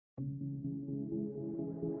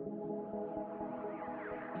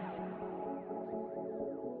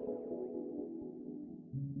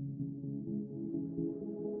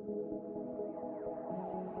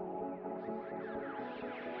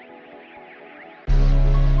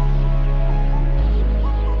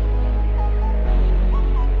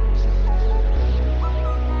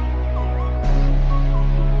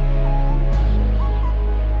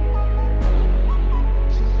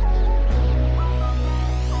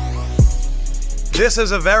This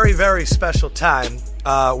is a very, very special time.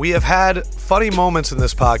 We have had funny moments in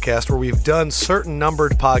this podcast where we've done certain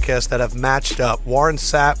numbered podcasts that have matched up. Warren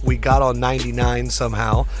Sapp, we got on 99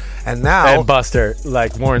 somehow. And now... And Buster,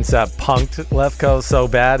 like Warren Sapp punked Lefko so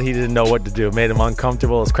bad he didn't know what to do. Made him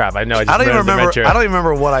uncomfortable as crap. I know. I don't even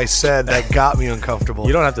remember what I said that got me uncomfortable.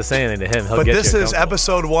 You don't have to say anything to him. He'll but get this you is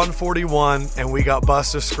episode 141, and we got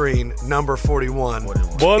Buster Skrine, number 41, What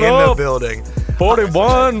in up? the building.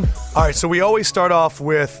 41. All right, so we always start off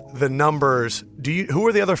with the numbers. Who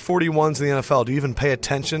are the other 41s in the NFL? Do you even pay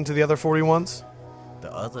attention to the other 41s?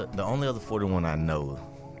 The only other 41 I know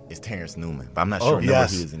is Terrence Newman, but I'm not sure what number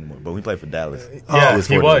he is anymore. But we played for Dallas. Yeah,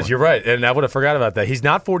 he was. You're right, and I would have forgot about that. He's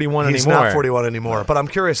not 41 anymore. He's not 41 anymore. But I'm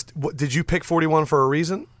curious, did you pick 41 for a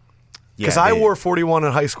reason? Because I wore 41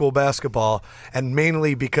 in high school basketball, and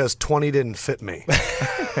mainly because 20 didn't fit me.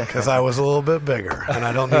 Because I was a little bit bigger, and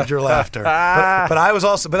I don't need your laughter. But I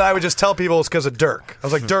would just tell people it's because of Dirk. I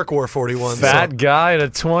was like, Dirk wore 41. Fat guy in a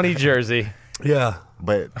 20 jersey. Yeah.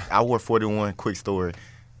 But I wore 41. Quick story.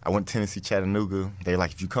 I went to Tennessee, Chattanooga. They're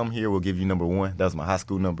like, if you come here, we'll give you number 1. That was my high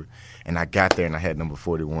school number. And I got there, and I had number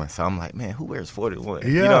 41. So I'm like, man, who wears 41? Yeah.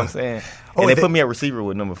 You know what I'm saying? And they put me at receiver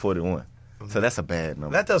with number 41. So that's a bad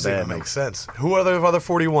number. That doesn't even make sense. Who are the other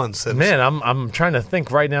 41s, Sims? Man, I'm trying to think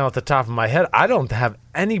right now at the top of my head. I don't have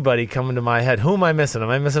anybody coming to my head. Who am I missing? Am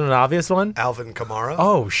I missing an obvious one? Alvin Kamara.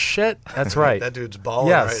 Oh, shit. That's right. That dude's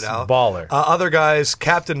balling right now. Baller. Other guys,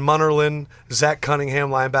 Captain Munnerlin, Zach Cunningham,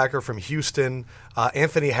 linebacker from Houston,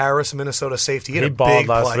 Anthony Harris, Minnesota safety. He had a balled big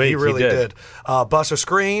last play. week. He really did. Buster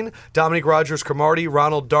Skrine, Dominique Rodgers-Cromartie,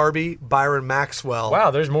 Ronald Darby, Byron Maxwell. Wow,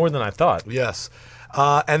 there's more than I thought. Yes.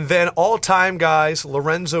 And then all-time guys,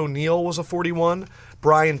 Lorenzo Neal was a 41.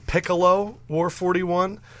 Brian Piccolo wore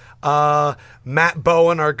 41. Matt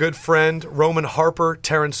Bowen, our good friend. Roman Harper,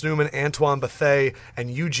 Terrence Newman, Antoine Bethea, and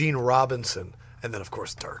Eugene Robinson. And then, of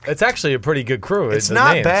course, Dirk. It's actually a pretty good crew. It's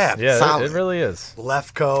not names. bad. Yeah, it really is.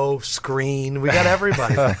 Lefko, Skrine, we got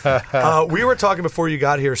everybody. We were talking before you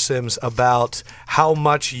got here, Sims, about how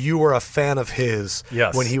much you were a fan of his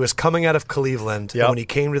when he was coming out of Cleveland and when he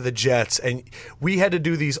came to the Jets. And we had to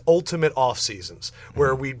do these ultimate off seasons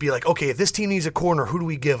where we'd be like, okay, if this team needs a corner, who do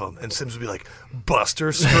we give them? And Sims would be like, Buster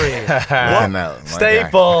Skrine.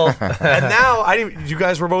 Staple. And now, you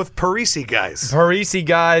guys were both Parisi guys. Parisi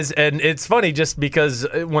guys. And it's funny just because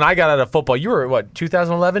when I got out of football, you were, what,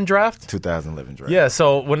 2011 draft? 2011 draft. Yeah,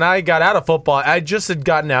 so when I got out of football, I just had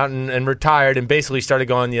gotten out and retired and basically started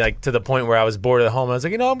going like to the point where I was bored at home. I was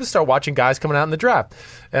like, I'm going to start watching guys coming out in the draft.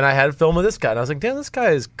 And I had a film of this guy, and I was like, damn, this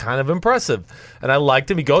guy is kind of impressive. And I liked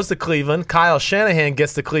him. He goes to Cleveland. Kyle Shanahan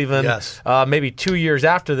gets to Cleveland maybe 2 years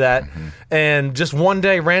after that. Mm-hmm. And just one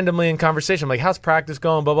day, randomly in conversation, I'm like, how's practice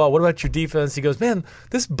going, blah, blah. What about your defense? He goes, man,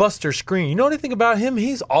 this Buster Skrine, you know anything about him?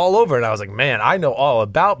 He's all over. And I was like, man, I know all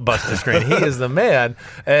about Buster Skrine. He is the man.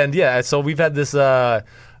 And, yeah, so we've had this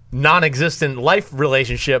non-existent life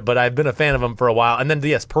relationship, but I've been a fan of him for a while. And then,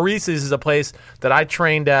 yes, Parisi's is a place that I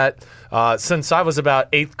trained at since I was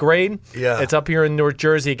about 8th grade. Yeah. It's up here in North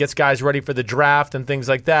Jersey. It gets guys ready for the draft and things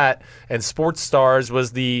like that. And Sports Stars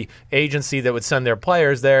was the agency that would send their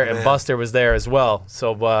players there, and Buster was there as well.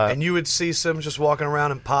 So, and you would see Sims just walking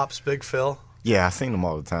around in Pops, Big Phil? Yeah, I seen them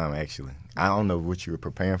all the time, actually. I don't know what you were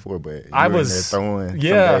preparing for, but I was in there throwing some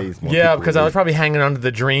days. Because I was probably hanging on to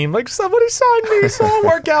the dream. Like, somebody sign me so I'll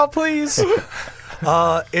work out, please.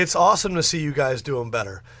 It's awesome to see you guys doing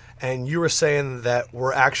better. And you were saying that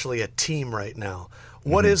we're actually a team right now.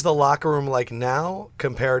 What is the locker room like now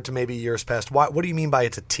compared to maybe years past? What do you mean by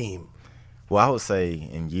it's a team? Well, I would say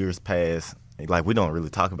in years past, like we don't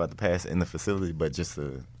really talk about the past in the facility, but just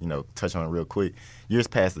to touch on it real quick, years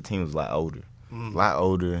past the team was a lot older. A lot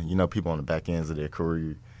older, people on the back ends of their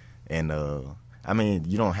career. And,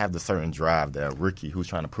 you don't have the certain drive that a rookie who's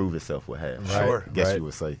trying to prove himself would have. Sure. I guess you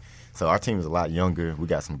would say. So our team is a lot younger. We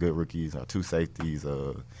got some good rookies, our 2 safeties,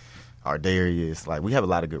 our Darius. Like, we have a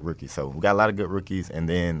lot of good rookies. So we got a lot of good rookies. And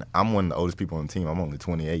then I'm one of the oldest people on the team. I'm only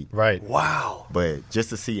 28. Right. Wow. But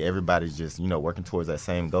just to see everybody just, working towards that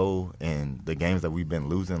same goal, and the games that we've been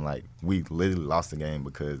losing, like, we literally lost the game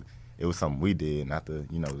because – it was something we did, not the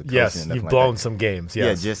the coaching. Yes, you've blown some games.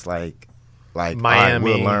 Yes. Yeah, just like Miami. Right,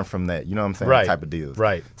 we'll learn from that. You know what I'm saying? Right. Type of deals.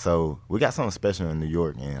 Right. So we got something special in New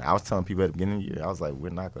York, and I was telling people at the beginning of the year, I was like, we're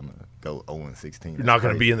not gonna go 0-16. You're not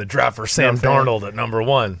going to be in the draft for Sam Darnold at number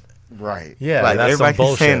 1. Right. Yeah, like that's everybody some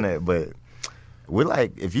bullshit. saying that, but we're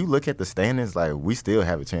like, if you look at the standings, like we still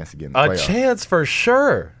have a chance to get in the playoffs. A chance for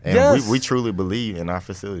sure. And yes. we truly believe in our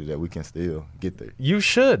facility that we can still get there. You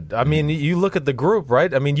should. I mean, you look at the group,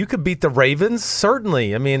 right? I mean, you could beat the Ravens,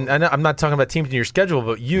 certainly. I mean, I'm not talking about teams in your schedule,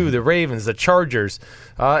 but the Ravens, the Chargers.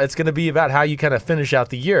 It's going to be about how you kind of finish out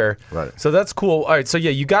the year. Right. So that's cool. All right, so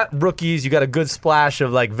yeah, you got rookies. You got a good splash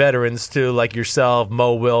of like veterans too, like yourself,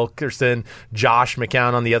 Mo Wilkerson, Josh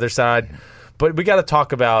McCown on the other side. But we got to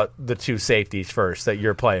talk about the two safeties first that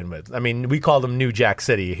you're playing with. I mean, we call them New Jack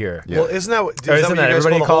City here. Yeah. Well, isn't that what you guys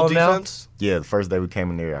everybody call them defense? now? Yeah, the first day we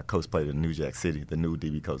came in there, our coach played in New Jack City. The new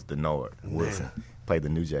DB coach, Denard Wilson, played the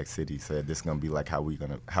New Jack City. Said this is gonna be like how we're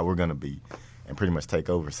gonna be, and pretty much take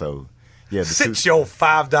over. So. Yeah, sit your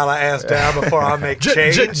 $5 ass down before I make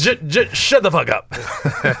change. Shut the fuck up.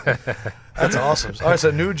 That's awesome. All right,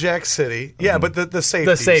 so New Jack City. Yeah, but the safeties.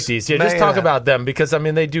 The safeties. Yeah, just talk about them because, I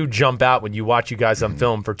mean, they do jump out when you watch you guys on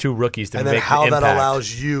film for two rookies to make the impact. And then how that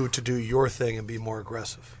allows you to do your thing and be more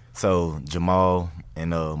aggressive. So Jamal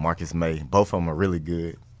and Marcus May, both of them are really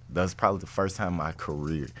good. That's probably the first time in my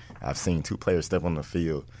career I've seen two players step on the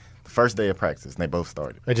field. First day of practice, and they both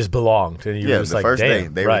started. It just belonged. And you were just the like, first day,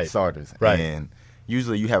 damn. they were the starters. Right. And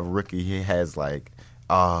usually you have a rookie, he has like,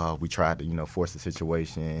 we tried to, force the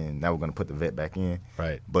situation. Now we're going to put the vet back in.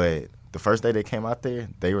 Right. But the first day they came out there,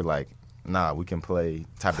 they were like, nah, we can play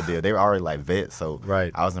type of deal. They were already like vets, so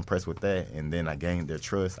I was impressed with that. And then I gained their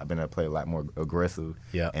trust. I've been able to play a lot more aggressive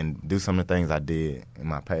and do some of the things I did in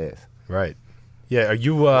my past. Right. Yeah, are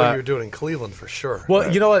you? What you're doing in Cleveland for sure.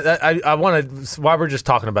 Well, you know what? I want to. While we're just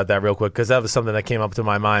talking about that real quick, because that was something that came up to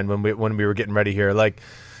my mind when we were getting ready here. Like,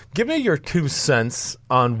 give me your 2 cents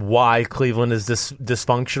on why Cleveland is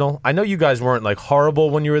dysfunctional. I know you guys weren't like horrible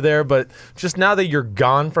when you were there, but just now that you're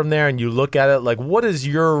gone from there and you look at it, like, what's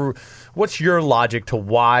your logic to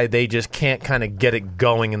why they just can't kind of get it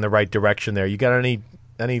going in the right direction there? You got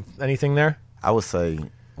anything there? I would say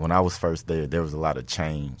when I was first there was a lot of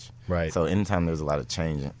change. Right. So anytime there's a lot of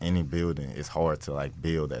change in any building, it's hard to like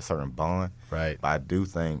build that certain bond. Right. But I do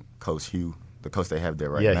think Coach Hugh, the coach they have there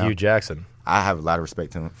now. Yeah, Hugh Jackson. I have a lot of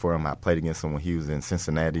respect for him. I played against him when he was in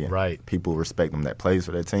Cincinnati. And people respect him that plays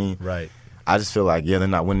for that team. Right. I just feel like, they're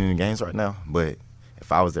not winning the games right now. But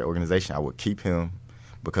if I was their organization, I would keep him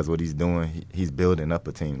because what he's doing, he's building up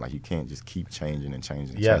a team. Like, you can't just keep changing and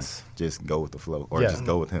changing. Yes. Just go with the flow or just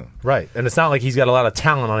go with him. Right. And it's not like he's got a lot of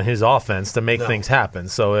talent on his offense to make things happen.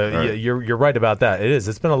 So you're right about that. It is.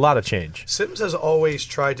 It's been a lot of change. Sims has always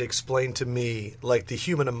tried to explain to me, like, the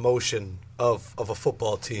human emotion of a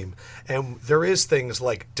football team. And there is things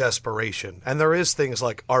like desperation. And there is things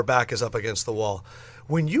like our back is up against the wall.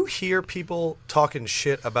 When you hear people talking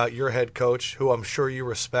shit about your head coach, who I'm sure you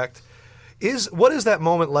respect, what is that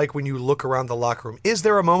moment like when you look around the locker room? Is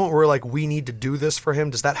there a moment where, like, we need to do this for him?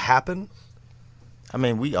 Does that happen? I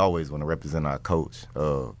mean, we always want to represent our coach.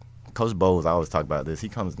 Coach Bowles, I always talk about this. He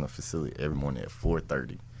comes in the facility every morning at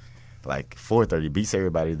 4:30. Like, 4:30, beats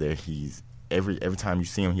everybody there. He's every time you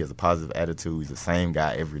see him, he has a positive attitude. He's the same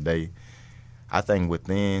guy every day. I think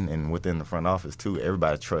within the front office, too,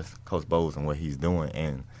 everybody trusts Coach Bowles and what he's doing.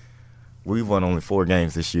 And we've won only 4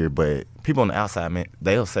 games this year, but people on the outside, man,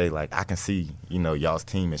 they'll say, like, I can see, y'all's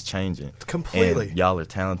team is changing. Completely. And y'all are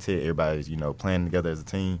talented. Everybody's, playing together as a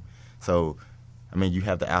team. So, I mean, you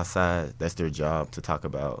have the outside. That's their job to talk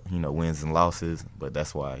about, wins and losses. But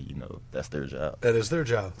that's why, that's their job. That is their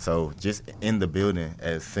job. So just in the building,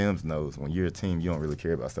 as Sims knows, when you're a team, you don't really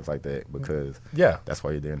care about stuff like that because that's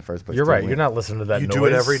why you're there in the first place. You're right. You're not listening to that noise. You do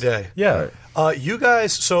it every day. Yeah. Right. You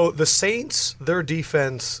guys, so the Saints, their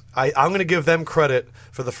defense, I'm going to give them credit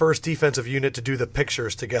for the first defensive unit to do the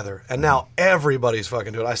pictures together. And now everybody's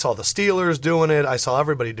fucking doing it. I saw the Steelers doing it. I saw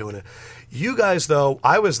everybody doing it. You guys, though,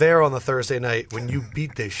 I was there on the Thursday night when you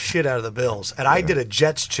beat the shit out of the Bills, and I did a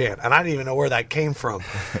Jets chant, and I didn't even know where that came from.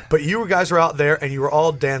 But you guys were out there, and you were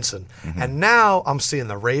all dancing. Mm-hmm. And now I'm seeing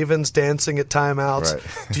the Ravens dancing at timeouts.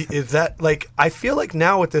 Right. Is that, like, I feel like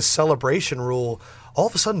now with this celebration rule, all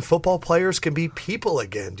of a sudden football players can be people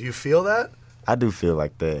again. Do you feel that? I do feel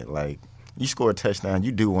like that. Like, you score a touchdown,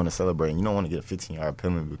 you do want to celebrate. You don't want to get a 15-yard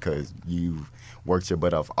penalty because you've worked your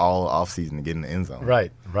butt off all offseason to get in the end zone.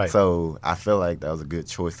 Right. So I feel like that was a good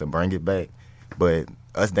choice to bring it back. But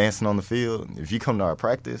us dancing on the field, if you come to our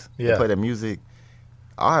practice and play that music,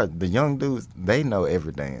 the young dudes, they know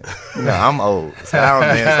every dance. I'm old, so I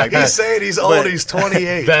don't dance like that. He's saying he's old, he's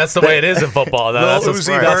 28. That's the way it is in football. That's what's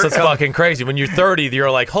fucking crazy. When you're 30, you're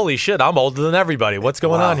like, holy shit, I'm older than everybody. What's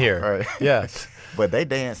going on here? Right. Yeah. But they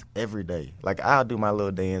dance every day. Like, I'll do my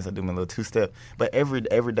little dance, I do my little two-step. But every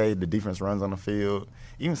day the defense runs on the field.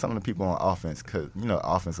 Even some of the people on offense, because,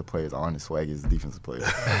 offensive players aren't as swaggy as defensive players.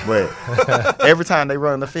 But every time they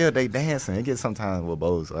run on the field, they dancing. It gets sometimes with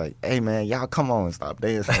Bo's like, hey, man, y'all come on and stop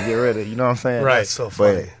dancing. Get ready. You know what I'm saying? Right. That's so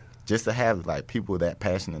funny. But just to have, like, people that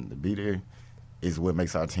passionate to be there is what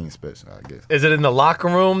makes our team special, I guess. Is it in the locker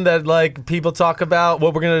room that, like, people talk about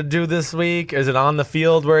what we're going to do this week? Is it on the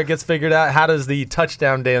field where it gets figured out? How does the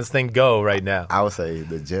touchdown dance thing go right now? I would say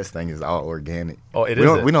the Jets thing is all organic. Oh, it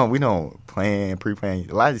is. We don't pre-plan.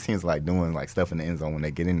 A lot of these teams like doing like stuff in the end zone when they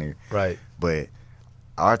get in there. Right. But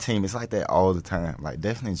our team is like that all the time. Like,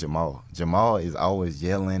 definitely Jamal. Jamal is always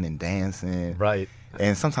yelling and dancing. Right.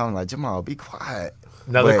 And sometimes I'm like, Jamal, be quiet.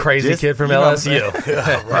 Another crazy kid from LSU.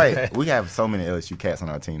 Yeah, right. We have so many LSU cats on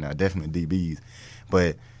our team now, definitely DBs.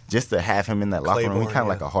 But just to have him in that locker room, we kind of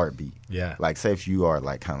like a heartbeat. Yeah. Like, say if you are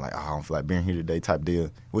like kind of like, I don't feel like being here today type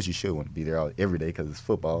deal, which you should want to be there every day because it's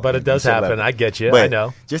football. But it does happen. I get you. But I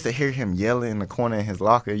know. Just to hear him yelling in the corner in his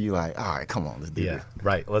locker, you like, all right, come on, let's do this.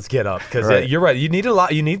 Right. Let's get up because you're right. You need a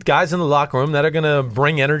lot. You need guys in the locker room that are going to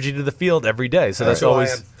bring energy to the field every day. So that's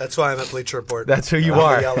always. That's why I'm at Bleacher Report. That's who you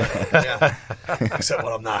are. Yeah. Except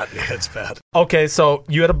when I'm not. Yeah, it's bad. Okay, so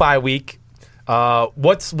you had a bye week.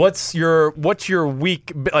 What's your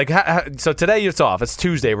week like? So today it's off. It's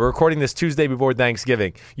Tuesday. We're recording this Tuesday before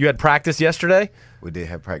Thanksgiving. You had practice yesterday? We did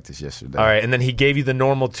have practice yesterday. All right, and then he gave you the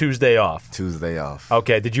normal Tuesday off. Tuesday off.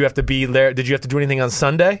 Okay. Did you have to be there? Did you have to do anything on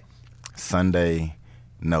Sunday? Sunday,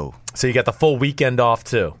 no. So you got the full weekend off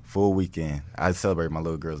too. Full weekend. I celebrate my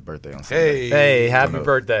little girl's birthday on Sunday. Hey, happy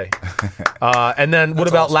birthday! And then what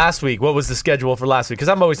about last week? What was the schedule for last week? Because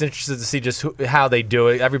I'm always interested to see just how they do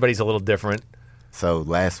it. Everybody's a little different. So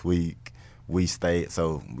last week we stayed.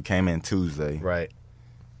 So we came in Tuesday, right?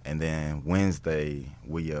 And then Wednesday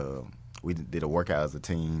we did a workout as a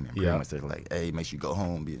team. And pretty much they're like, hey, make sure you go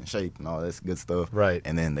home, be in shape, and all that good stuff. Right.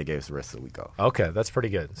 And then they gave us the rest of the week off. Okay, that's pretty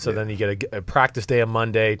good. So then you get a practice day on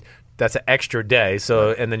Monday. That's an extra day.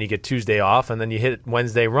 So and then you get Tuesday off, and then you hit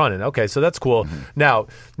Wednesday running. Okay, so that's cool. Mm-hmm. Now,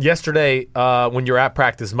 yesterday when you're at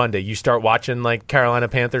practice Monday, you start watching like Carolina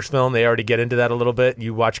Panthers film. They already get into that a little bit.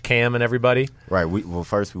 You watch Cam and everybody. Right.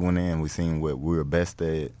 First we went in. We seen what we were best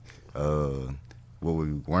at. What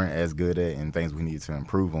we weren't as good at and things we needed to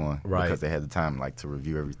improve on because they had the time like to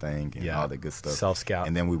review everything and all that good stuff. Self-scout.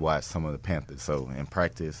 And then we watched some of the Panthers. So in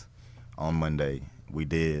practice on Monday, we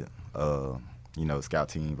did, scout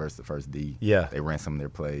team versus the first D. Yeah. They ran some of their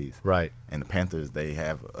plays. Right. And the Panthers, they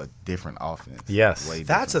have a different offense. Yes.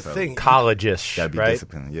 That's a thing. College-ish, gotta be right?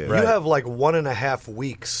 disciplined, yeah. You have like 1.5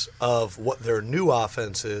 weeks of what their new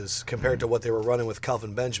offense is compared to what they were running with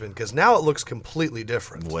Kelvin Benjamin, because now it looks completely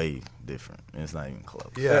different. Way different. It's not even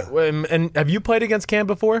close. Yeah. And have you played against Cam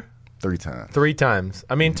before? 3 times. 3 times.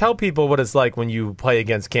 I mean, tell people what it's like when you play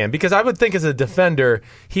against Cam. Because I would think as a defender,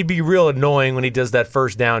 he'd be real annoying when he does that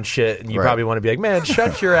first down shit. And you probably want to be like, man,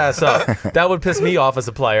 shut your ass up. That would piss me off as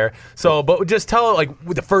a player. So, but just tell like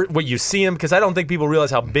what you see him. Because I don't think people realize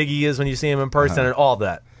how big he is when you see him in person and all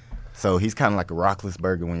that. So he's kind of like a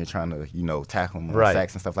Roethlisberger when you're trying to, tackle him on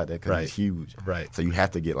sacks and stuff like that because he's huge. Right. So you have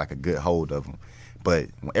to get like a good hold of him. But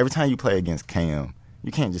every time you play against Cam,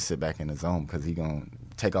 you can't just sit back in the zone because he's going to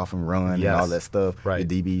take off and run and all that stuff. Right.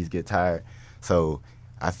 The DBs get tired. So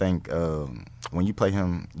I think when you play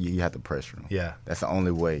him, you have to pressure him. Yeah. That's the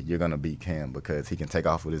only way you're going to beat Cam because he can take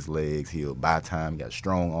off with his legs. He'll buy time. He got a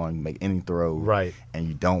strong arm, make any throw. Right. And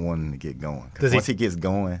you don't want him to get going. Because once he gets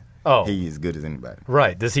going, he's as good as anybody.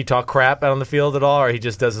 Right. Does he talk crap out on the field at all, or he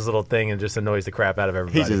just does his little thing and just annoys the crap out of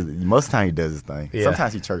everybody? Most of the time he does his thing. Yeah.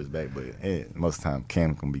 Sometimes he chirps back, but most of the time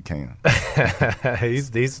Cam can be Cam.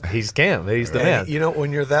 he's Cam. He's the man. You know,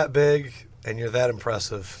 when you're that big and you're that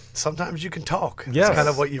impressive, sometimes you can talk. Yes. It's kind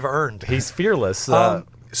of what you've earned. He's fearless.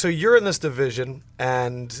 So you're in this division,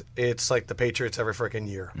 and it's like the Patriots every freaking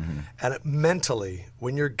year. Mm-hmm. And mentally,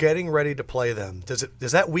 when you're getting ready to play them,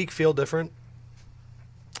 does that week feel different?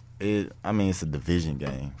 It's a division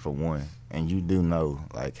game for one, and you do know,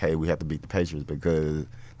 like, hey, we have to beat the Patriots because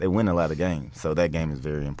they win a lot of games, so that game is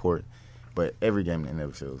very important. But every game in the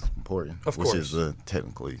NFL is important, which is the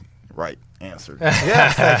technically right answer.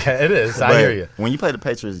 Yeah, it is. I hear you. When you play the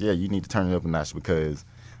Patriots, you need to turn it up a notch because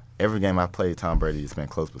every game I played, Tom Brady has been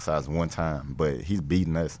close besides one time, but he's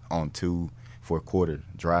beating us on 2 4-quarter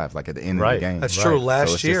drives, like at the end of the game. That's true.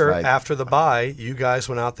 Last year, after the bye, you guys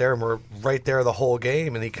went out there and were right there the whole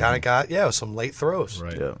game, and he kind of got some late throws.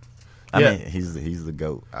 Right. Yeah. I mean, he's the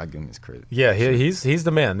GOAT. I give him his credit. Yeah, he's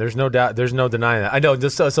the man. There's no doubt. There's no denying that. I know.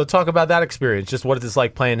 So talk about that experience. Just what it's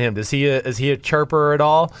like playing him. Is he a chirper at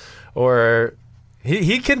all, or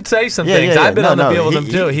He can say some things. I've been on the field with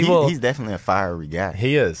him too. He's definitely a fiery guy.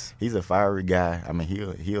 He is. He's a fiery guy. I mean,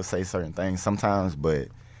 he'll say certain things sometimes, but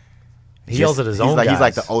he yells at his own guys. He's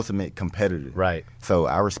like the ultimate competitor. Right. So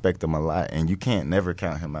I respect him a lot, and you can't never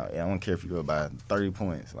count him out. I don't care if you go by 30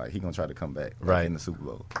 points. Like, he going to try to come back in the Super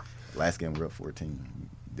Bowl. Last game, we're up 14.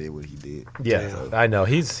 Did what he did. Yeah, so. I know.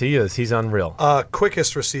 He's unreal.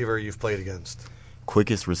 Quickest receiver you've played against?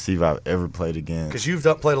 Quickest receiver I've ever played against. Because you've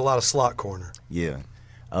played a lot of slot corner. Yeah.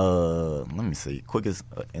 Let me see. Quickest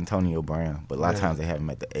Antonio Brown, but a lot of times they have him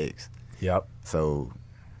at the X. Yep. So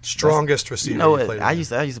strongest receiver. You know what? Played I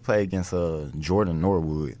used to play against Jordan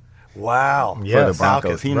Norwood. Wow. For the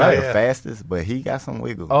Broncos. He's not the fastest, but he got some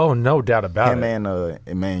wiggle. Oh, no doubt about it. Him and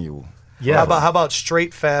Emmanuel. Yeah. How about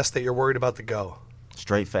straight fast that you're worried about the go?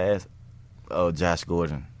 Straight fast? Oh, Josh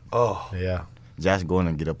Gordon. Oh. Yeah. Josh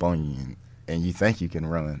Gordon get up on you, and you think you can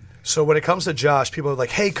run. So when it comes to Josh, people are like,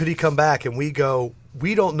 hey, could he come back? And we go,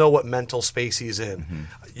 we don't know what mental space he's in.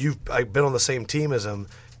 Mm-hmm. I've been on the same team as him.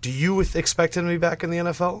 Do you expect him to be back in the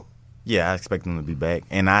NFL? Yeah, I expect him to be back.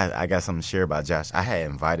 And I got something to share about Josh. I had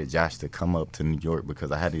invited Josh to come up to New York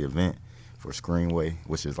because I had the event for Skrine,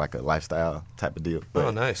 which is like a lifestyle type of deal.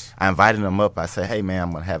 But nice. I invited him up. I said, hey, man,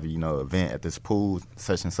 I'm going to have an event at this pool,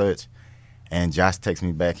 such and such. And Josh texted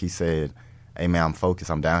me back. He said, hey, man, I'm focused.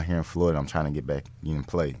 I'm down here in Florida. I'm trying to get back and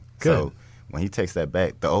play. Good. So when he takes that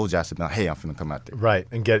back, the old Josh is like, hey, I'm finna come out there. Right,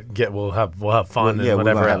 and we'll have fun and whatever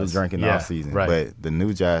whatever we'll have else. a drink in the off season. Right. But the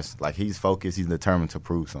new Josh, like, he's focused. He's determined to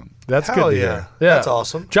prove something. That's Hell good to yeah. hear. Yeah, that's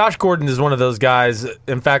awesome. Josh Gordon is one of those guys.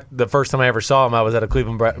 In fact, the first time I ever saw him, I was at a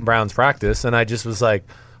Cleveland Browns practice, and I just was like,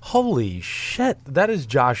 holy shit, that is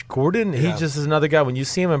Josh Gordon. He just is another guy. When you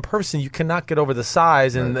see him in person, you cannot get over the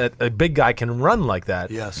size, and a big guy can run like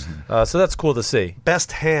that. Yes. So that's cool to see.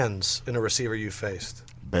 Best hands in a receiver you faced?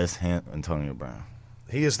 Best hand, Antonio Brown.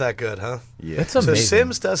 He is that good, huh? Yeah. It's amazing. So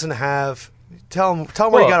Sims doesn't have. Tell him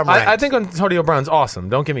where you got him ranked. I think Antonio Brown's awesome.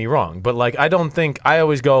 Don't get me wrong, but like I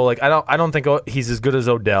always go like I don't think he's as good as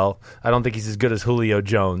Odell. I don't think he's as good as Julio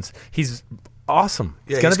Jones. He's awesome.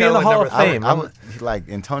 Yeah, he's going to be in the Hall of Fame. Like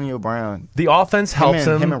Antonio Brown. The offense helps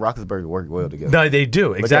him. Him and Roethlisberger work well together. No, they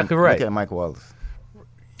do. Exactly right. Look at Mike Wallace.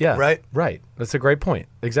 Yeah. Right. That's a great point.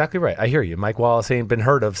 Exactly right. I hear you. Mike Wallace ain't been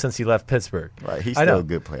heard of since he left Pittsburgh. Right. He's still a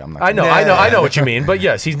good player. I know what you mean. But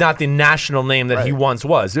yes, he's not the national name that he once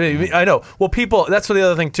was. I know. Well, that's the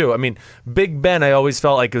other thing too. I mean, Big Ben, I always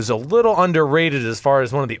felt like was a little underrated as far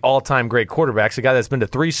as one of the all-time great quarterbacks. A guy that's been to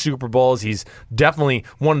 3 Super Bowls. He's definitely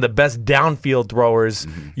one of the best downfield throwers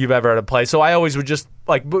you've ever had to play. So I always would just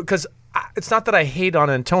because it's not that I hate on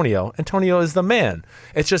Antonio. Antonio is the man.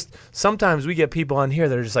 It's just sometimes we get people on here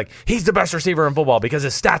that are just like, he's the best receiver in football because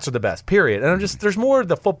his stats are the best, period. And there's more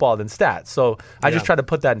to football than stats. So I just try to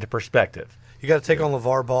put that into perspective. You got to take on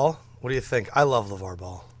LeVar Ball. What do you think? I love LeVar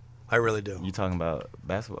Ball. I really do. You talking about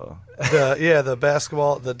basketball? The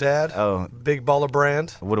basketball, the dad. Oh. Big baller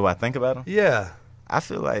brand. What do I think about him? Yeah. I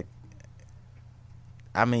feel like,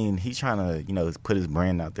 he's trying to, put his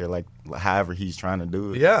brand out there, like however he's trying to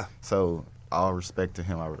do it. Yeah. So all respect to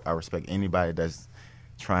him. I respect anybody that's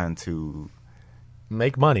trying to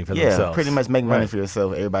make money for themselves. Yeah, pretty much make money for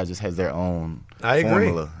yourself. Everybody just has their own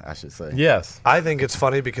formula, I should say. Yes. I think it's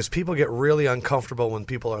funny because people get really uncomfortable when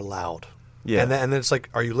people are loud. Yeah. And then it's like,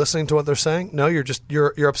 are you listening to what they're saying? No,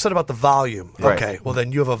 you're upset about the volume. Right. Okay. Well,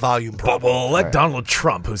 then you have a volume problem. Well, let Donald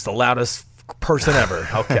Trump, who's the loudest person ever.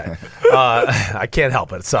 Okay. I can't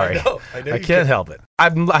help it. Sorry. I know I can't help it.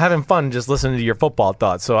 I'm having fun just listening to your football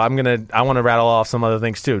thoughts. So I want to rattle off some other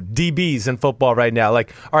things too. DBs in football right now.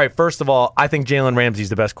 Like, all right, first of all, I think Jalen Ramsey's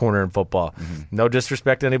the best corner in football. Mm-hmm. No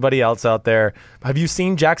disrespect to anybody else out there. Have you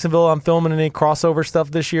seen Jacksonville on film in any crossover stuff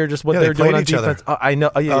this year? Just what they're doing on defense? I know.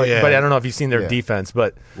 But I don't know if you've seen their defense.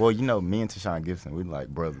 But well, me and Tashawn Gibson, we like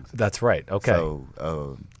brothers. That's right. Okay.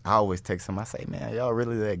 So I always text him. I say, man, y'all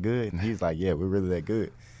really that good? And he's like, yeah, we're really that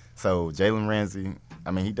good. So Jalen Ramsey,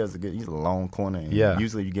 he does he's a long corner. And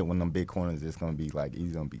usually you get one of them big corners, it's going to be like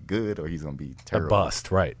he's going to be good or he's going to be terrible. A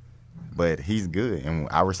bust, right. But he's good, and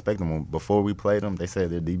I respect him. Before we played him, they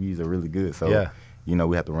said their DBs are really good. So,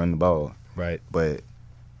 we have to run the ball. Right. But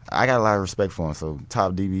I got a lot of respect for him. So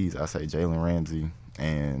top DBs, I say Jalen Ramsey,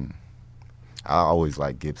 and I always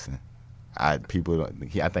like Gibson. I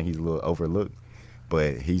think he's a little overlooked,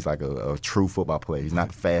 but he's like a true football player. He's not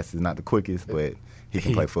the fastest, not the quickest, but he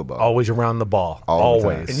can play football. Always around the ball.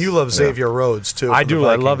 Always. And you love Xavier Rhodes, too. I do.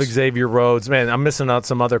 I love Xavier Rhodes. Man, I'm missing out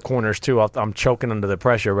some other corners, too. I'm choking under the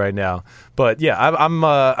pressure right now. But, yeah,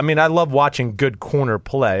 I love watching good corner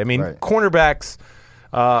play. Cornerbacks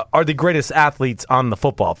are the greatest athletes on the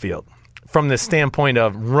football field from the standpoint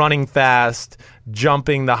of running fast,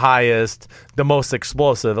 jumping the highest, the most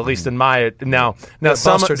explosive, at least in my now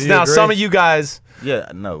some of you guys.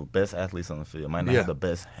 Yeah, no, best athletes on the field might not have the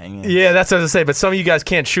best hanging. Yeah, that's what I was going to say. But some of you guys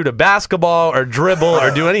can't shoot a basketball or dribble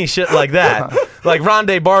or do any shit like that. Like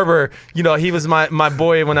Rondé Barber, he was my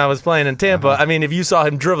boy when I was playing in Tampa. I mean, if you saw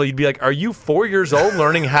him dribble, you'd be like, "Are you 4 years old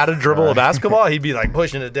learning how to dribble a basketball?" He'd be like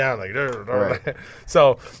pushing it down, like. Right.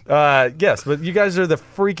 So yes, but you guys are the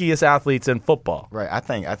freakiest athletes in football. Right. I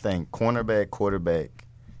think cornerback, quarterback,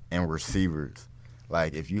 and receivers.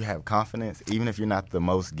 Like, if you have confidence, even if you're not the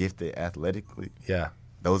most gifted athletically,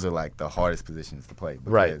 those are, like, the hardest positions to play.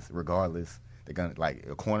 Because regardless, they're going to, like,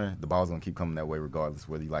 a corner, the ball's going to keep coming that way regardless,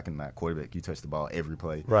 whether you like it or not. Quarterback, you touch the ball every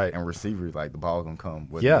play. Right. And receivers, like, the ball's going to come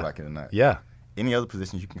whether you like it or not. Yeah. Any other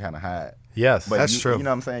positions you can kind of hide. Yes, but that's true. You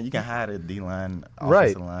know what I'm saying? You can hide a D-line,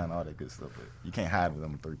 offensive line, all that good stuff. But you can't hide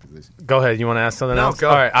them in 3 positions. Go ahead. You want to ask something else? Go.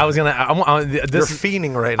 All right. I was going to – You're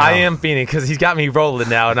fiending right now. I am fiending because he's got me rolling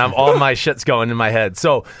now, and all my shit's going in my head.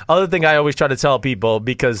 So other thing I always try to tell people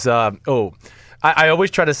because I always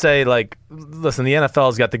try to say, like, listen, the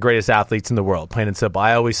NFL's got the greatest athletes in the world, plain and simple.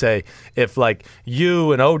 I always say if, like,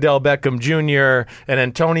 you and Odell Beckham Jr. and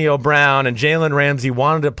Antonio Brown and Jalen Ramsey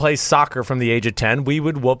wanted to play soccer from the age of 10, we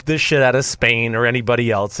would whoop this shit out of Spain or anybody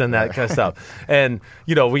else and that kind of stuff. And,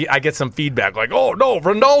 I get some feedback like, oh, no,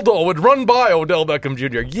 Ronaldo would run by Odell Beckham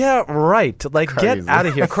Jr. Yeah, right. Like, crazy. Get out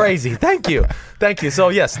of here. Crazy. Thank you. Thank you. So,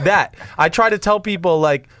 yes, that. I try to tell people,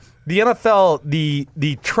 like, the NFL,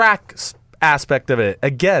 the track aspect of it,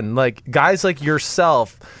 again, like guys like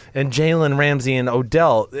yourself and Jalen Ramsey and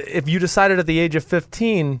Odell, if you decided at the age of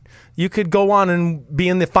 15 you could go on and be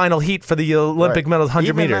in the final heat for the Olympic medal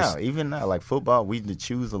 100 meters. Even now, like football, we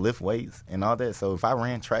choose to lift weights and all that. So if I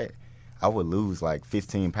ran track, I would lose like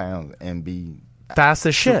 15 pounds and be fast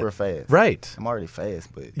as shit. Super fast. Right. I'm already fast,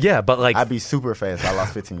 but like I'd be super fast if I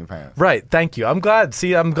lost 15 pounds. Right. Thank you. I'm glad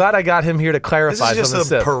I got him here to clarify. This is just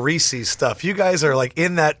some Parisi stuff. You guys are like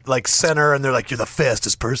in that like center, and they're like, you're the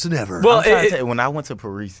fastest person ever. Well, I'm trying to tell you, when I went to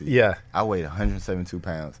Parisi, I weighed 172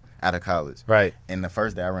 pounds out of college. Right. And the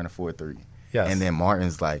first day I ran a 4.3. Yes. And then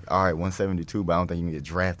Martin's like, all right, 172, but I don't think you can get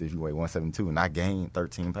drafted if you weigh 172. And I gained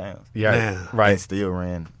 13 pounds. Yeah. Man. Right. And still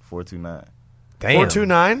ran 4.29. Damn.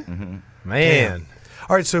 4.29? Mm-hmm. Man. Damn.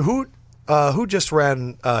 All right, so who just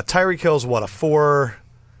ran Tyreek Hill's what, a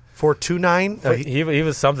 4.29? He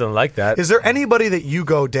was something like that. Is there anybody that you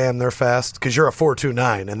go, damn, they're fast? Because you're a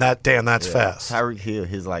 4.29, and that's fast. Tyreek Hill,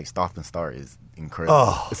 his like stop and start is incredible.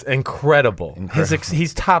 Oh. It's incredible.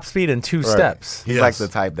 He's top speed in 2 steps. He's like the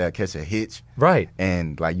type that catch a hitch. Right.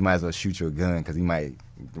 And like you might as well shoot your gun because he might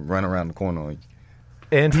run around the corner on you.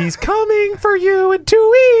 And he's coming for you in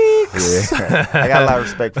 2 weeks. Yeah. I got a lot of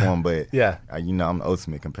respect for him, but yeah, I'm the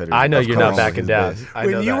ultimate competitor. I know you're not backing down.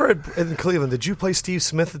 When you were in Cleveland, did you play Steve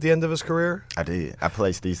Smith at the end of his career? I did. I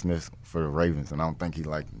played Steve Smith for the Ravens, and I don't think he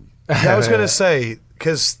liked me. Yeah, I was going to say,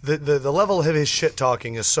 because the level of his shit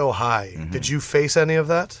talking is so high. Mm-hmm. Did you face any of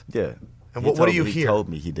that? Yeah. And what do you hear? He told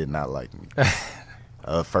me he did not like me.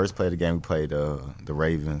 First play of the game, we played the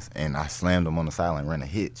Ravens, and I slammed him on the sideline, ran a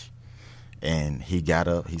hitch. And he got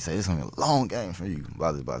up. He said, "It's gonna be a long game for you."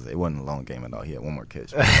 Blah blah blah. It wasn't a long game at all. He had one more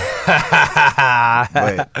catch. But I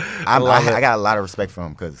got a lot of respect for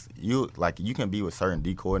him because you can be with certain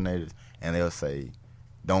D coordinators and they'll say,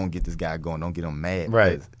 "Don't get this guy going. Don't get him mad."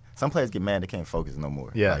 Right. Some players get mad. They can't focus no more.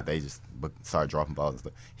 Yeah. Like they just start dropping balls and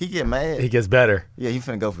stuff. He get mad. He gets better. Yeah. He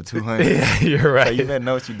finna go for 200. Yeah, you're right. So you better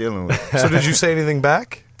know what you're dealing with. So did you say anything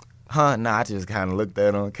back? Nah, I just kind of looked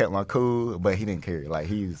at him, kept my cool, but he didn't care. Like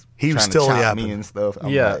he was still to chop me and stuff.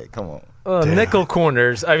 I'm like, come on. Nickel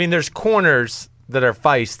corners. I mean, there's corners that are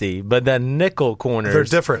feisty, but then nickel corners, they're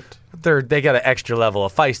different. They got an extra level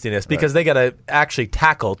of feistiness because they got to actually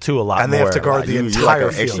tackle too a lot more. And they have to guard the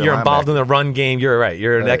entire field. You're involved in the run game. You're right.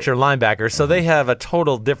 You're an extra linebacker. So they have a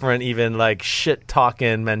total different, even like shit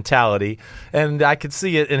talking mentality. And I could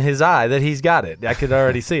see it in his eye that he's got it. I could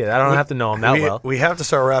already see it. I don't have to know him that well. We have to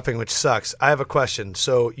start wrapping, which sucks. I have a question.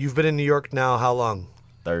 So you've been in New York now how long?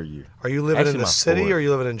 3rd year. Are you living in the city or are you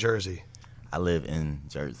living in Jersey? I live in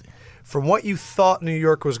Jersey. From what you thought New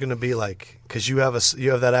York was going to be like, because you have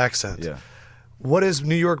that accent. Yeah. What has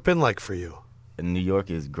New York been like for you? New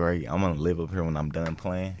York is great. I'm going to live up here when I'm done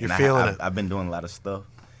playing. You're feeling it. I've been doing a lot of stuff.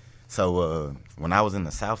 So when I was in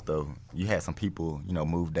the South, though, you had some people,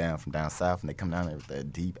 move down from down south, and they come down there with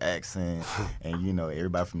that deep accent, and,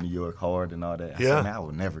 everybody from New York hard and all that. I said, man, I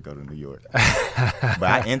would never go to New York. But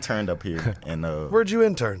I interned up here. And where'd you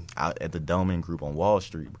intern? At the Domain Group on Wall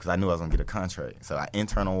Street, because I knew I was going to get a contract. So I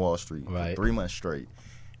interned on Wall Street for 3 months straight.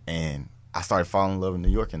 And I started falling in love with New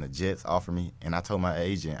York, and the Jets offered me. And I told my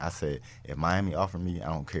agent, I said, if Miami offered me, I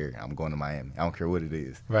don't care. I'm going to Miami. I don't care what it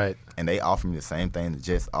is. Right. And they offered me the same thing the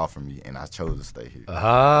Jets offered me, and I chose to stay here.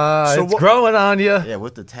 So it's growing on you. Yeah,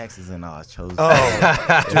 with the taxes and all, I chose to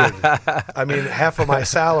stay here. Dude, I mean, half of my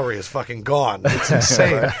salary is fucking gone. It's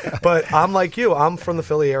insane. But I'm like you. I'm from the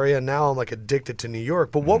Philly area, and now I'm like addicted to New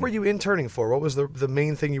York. But what were you interning for? What was the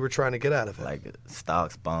main thing you were trying to get out of it? Like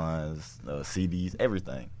stocks, bonds, CDs,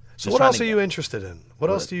 everything. So what else are you interested in?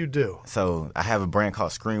 What else do you do? So I have a brand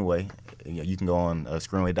called Skrine. You can go on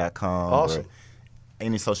Skrine.com. Awesome. Or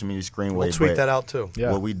any social media Skrine. We'll tweet that out too.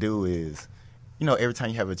 Yeah. What we do is, every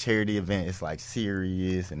time you have a charity event, it's like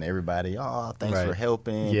serious and everybody, thanks for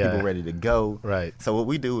helping. Yeah. People ready to go. Right. So what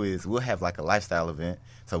we do is we'll have like a lifestyle event.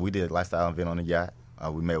 So we did a lifestyle event on a yacht.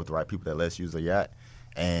 We met with the right people that let us use a yacht.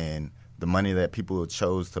 And the money that people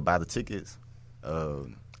chose to buy the tickets,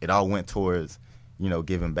 it all went towards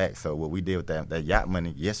giving back. So what we did with that yacht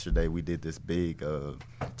money yesterday, we did this big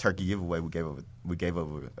turkey giveaway. We gave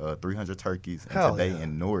over 300 turkeys, and today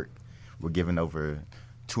in Newark, we're giving over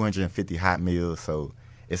 250 hot meals. So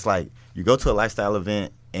it's like you go to a lifestyle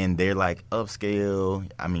event and they're like upscale,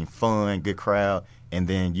 fun, good crowd, and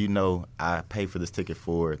then I pay for this ticket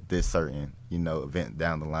for this certain event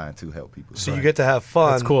down the line to help people. So you get to have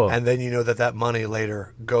fun. That's cool. And then that money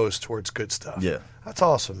later goes towards good stuff. Yeah. That's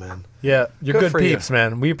awesome, man. Yeah, you're good peeps,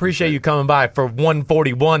 man. We appreciate you coming by for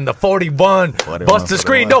 141, the 41. Bust the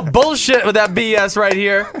screen. No bullshit with that BS right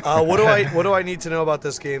here. What do I need to know about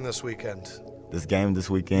this game this weekend? This game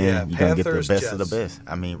this weekend, you're going to get the best of the best.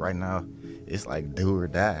 Right now, it's like do or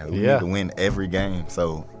die. We need to win every game,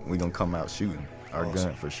 so we're going to come out shooting our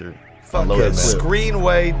gun for sure.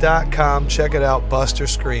 Skrineway.com. Check it out. Buster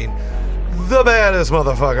Skrine. The baddest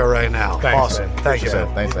motherfucker right now. Thanks, awesome. Man. Thank you,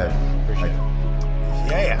 man. Thanks for having me. Appreciate it.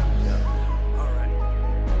 Yeah.